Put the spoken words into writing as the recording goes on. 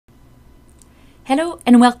Hello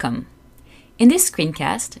and welcome. In this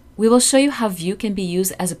screencast, we will show you how VUE can be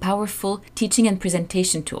used as a powerful teaching and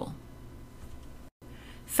presentation tool.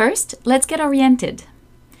 First, let's get oriented.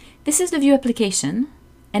 This is the VUE application,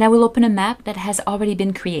 and I will open a map that has already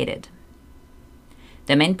been created.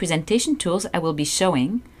 The main presentation tools I will be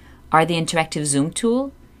showing are the interactive zoom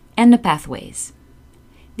tool and the pathways.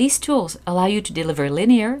 These tools allow you to deliver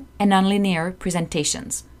linear and nonlinear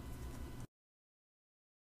presentations.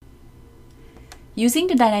 Using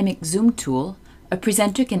the dynamic zoom tool, a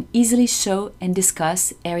presenter can easily show and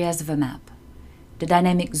discuss areas of a map. The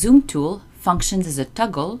dynamic zoom tool functions as a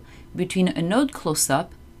toggle between a node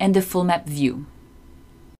close-up and the full map view.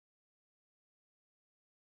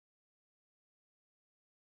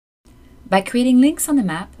 By creating links on the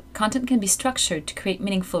map, content can be structured to create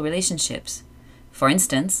meaningful relationships. For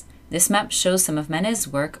instance, this map shows some of Manet's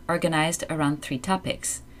work organized around 3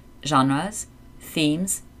 topics: genres,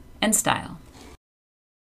 themes, and style.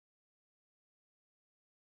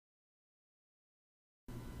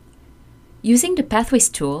 Using the Pathways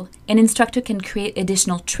tool, an instructor can create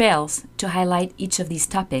additional trails to highlight each of these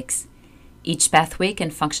topics. Each pathway can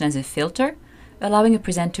function as a filter, allowing a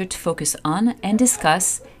presenter to focus on and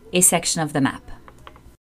discuss a section of the map.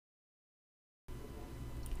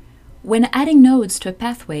 When adding nodes to a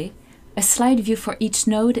pathway, a slide view for each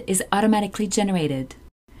node is automatically generated.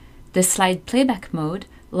 The slide playback mode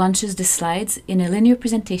launches the slides in a linear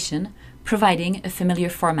presentation, providing a familiar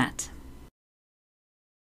format.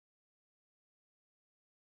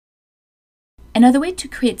 Another way to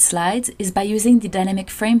create slides is by using the dynamic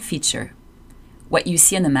frame feature. What you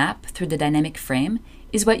see on the map through the dynamic frame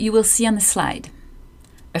is what you will see on the slide.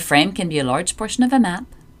 A frame can be a large portion of a map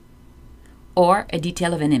or a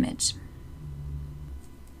detail of an image.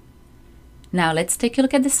 Now let's take a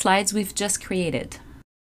look at the slides we've just created.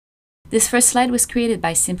 This first slide was created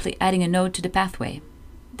by simply adding a node to the pathway.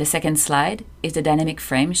 The second slide is the dynamic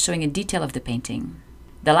frame showing a detail of the painting.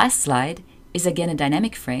 The last slide is again a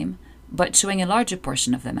dynamic frame, but showing a larger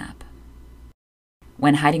portion of the map.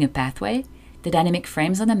 When hiding a pathway, the dynamic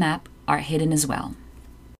frames on the map are hidden as well.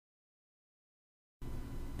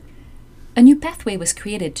 A new pathway was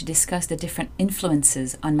created to discuss the different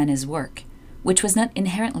influences on Manet's work, which was not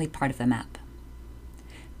inherently part of the map.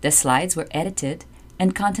 The slides were edited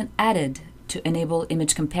and content added to enable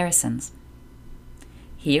image comparisons.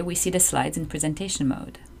 Here we see the slides in presentation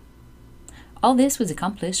mode. All this was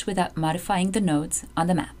accomplished without modifying the nodes on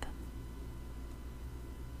the map.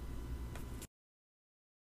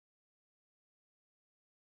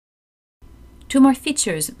 Two more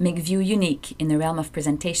features make VUE unique in the realm of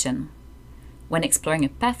presentation. When exploring a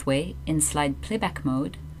pathway in slide playback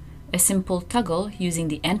mode, a simple toggle using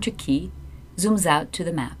the Enter key zooms out to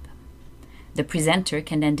the map. The presenter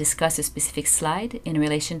can then discuss a specific slide in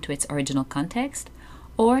relation to its original context,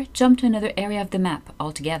 or jump to another area of the map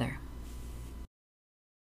altogether.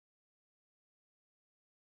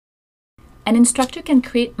 An instructor can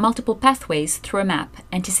create multiple pathways through a map,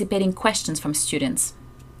 anticipating questions from students.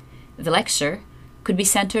 The lecture could be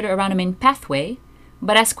centered around a main pathway,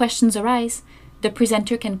 but as questions arise, the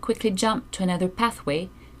presenter can quickly jump to another pathway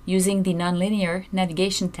using the nonlinear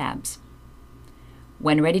navigation tabs.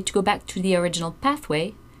 When ready to go back to the original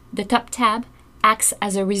pathway, the top tab acts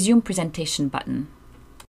as a Resume Presentation button.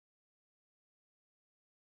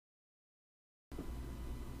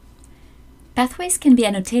 Pathways can be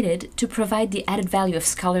annotated to provide the added value of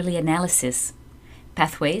scholarly analysis.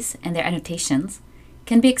 Pathways and their annotations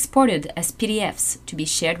can be exported as PDFs to be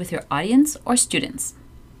shared with your audience or students.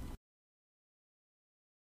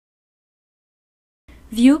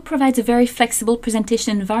 VUE provides a very flexible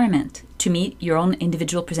presentation environment to meet your own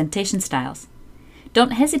individual presentation styles.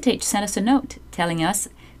 Don't hesitate to send us a note telling us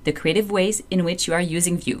the creative ways in which you are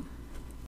using VUE.